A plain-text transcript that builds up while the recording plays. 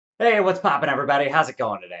Hey, what's poppin', everybody? How's it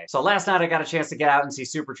going today? So last night I got a chance to get out and see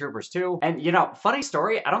Super Troopers 2, and funny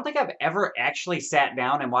story, I don't think I've ever actually sat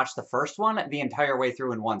down and watched the first one the entire way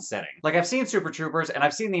through in one sitting. Like, I've seen Super Troopers, and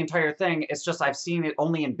I've seen the entire thing, it's just I've seen it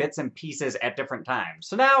only in bits and pieces at different times.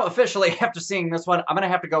 So now, officially, after seeing this one, I'm gonna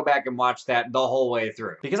have to go back and watch that the whole way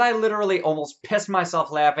through, because I literally almost pissed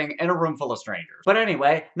myself laughing in a room full of strangers. But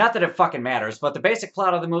anyway, not that it fucking matters, but the basic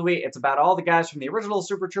plot of the movie, it's about all the guys from the original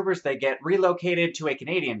Super Troopers, they get relocated to a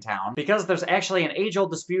Canadian town, because there's actually an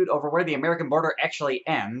age-old dispute over where the American border actually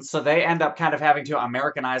ends, so they end up kind of having to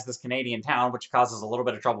Americanize this Canadian town, which causes a little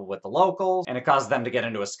bit of trouble with the locals, and it causes them to get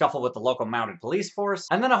into a scuffle with the local mounted police force,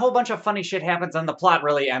 and then a whole bunch of funny shit happens, and the plot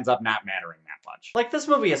really ends up not mattering that much. Like, this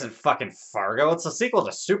movie isn't fucking Fargo, it's a sequel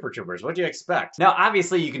to Super Troopers, what'd you expect? Now,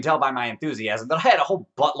 obviously, you can tell by my enthusiasm that I had a whole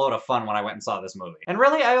buttload of fun when I went and saw this movie. And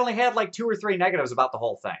really, I only had like 2 or 3 negatives about the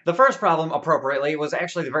whole thing. The first problem, appropriately, was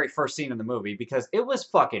actually the very first scene in the movie, because it was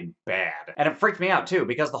fucking bad. And it freaked me out too,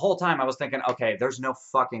 because the whole time I was thinking, okay, there's no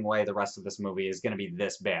fucking way the rest of this movie is gonna be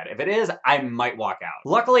this bad. If it is, I might walk out.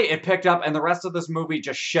 Luckily, it picked up, and the rest of this movie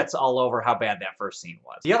just shits all over how bad that first scene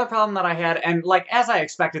was. The other problem that I had, and like, as I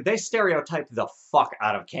expected, they stereotyped the fuck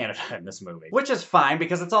out of Canada in this movie. Which is fine,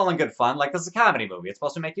 because it's all in good fun. Like, this is a comedy movie. It's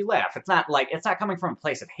supposed to make you laugh. It's not coming from a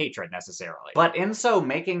place of hatred, necessarily. But in so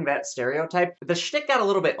making that stereotype, the shtick got a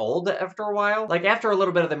little bit old after a while. Like, after a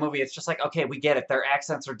little bit of the movie, it's just like, okay, we get it. Their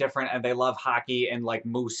accents are different, and they love hockey and, like,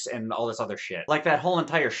 moose and all this other shit. Like, that whole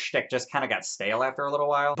entire shtick just kind of got stale after a little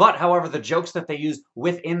while. But, however, the jokes that they used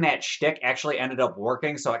within that shtick actually ended up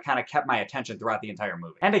working, so it kind of kept my attention throughout the entire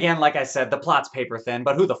movie. And again, like I said, the plot's paper thin,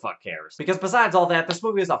 but who the fuck cares? Because besides all that, this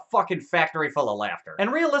movie is a fucking factory full of laughter.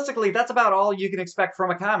 And realistically, that's about all you can expect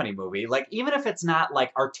from a comedy movie. Like, even if it's not,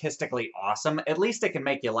 like, artistically awesome, at least it can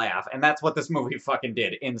make you laugh, and that's what this movie fucking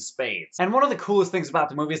did, in spades. And one of the coolest things about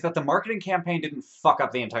the movie is that the marketing campaign didn't fuck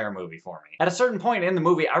up the entire movie for me. At a certain point in the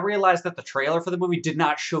movie, I realized that the trailer for the movie did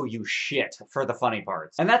not show you shit for the funny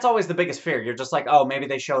parts. And that's always the biggest fear. You're just like, oh, maybe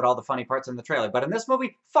they showed all the funny parts in the trailer. But in this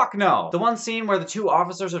movie, fuck no. The one scene where the 2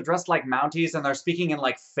 officers are dressed like Mounties and they're speaking in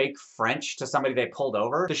like fake French to somebody they pulled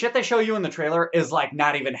over, the shit they show you in the trailer is like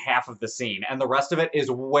not even half of the scene, and the rest of it is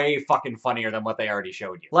way fucking funnier than what they already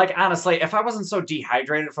showed you. Like, honestly, if I wasn't so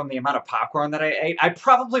dehydrated from the amount of popcorn that I ate, I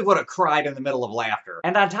probably would have cried in the middle of laughter.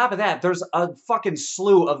 And on top of that, there's a fucking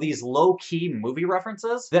slew of these low-key movie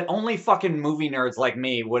references that only fucking movie nerds like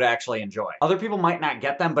me would actually enjoy. Other people might not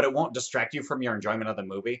get them, but it won't distract you from your enjoyment of the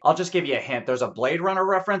movie. I'll just give you a hint. There's a Blade Runner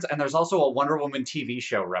reference, and there's also a Wonder Woman TV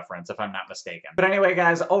show reference, if I'm not mistaken. But anyway,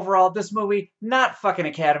 guys, overall, this movie, not fucking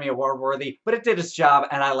Academy Award worthy, but it did its job,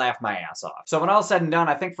 and I laughed my ass off. So when all said and done,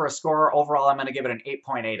 I think for a score, overall, I'm gonna give it an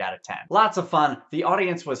 8.8 out of 10. Lots of fun. The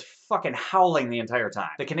audience was fucking howling the entire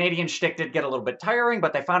time. The Canadian shtick did get a little bit tiring,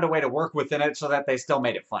 but they found a way to work within it so that they still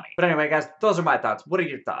made it funny. But anyway, guys, those are my thoughts. What are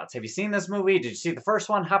your thoughts? Have you seen this movie? Did you see the first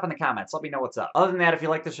one? Hop in the comments. Let me know what's up. Other than that, if you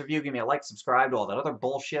like this review, give me a like, subscribe to all that other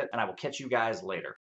bullshit, and I will catch you guys later.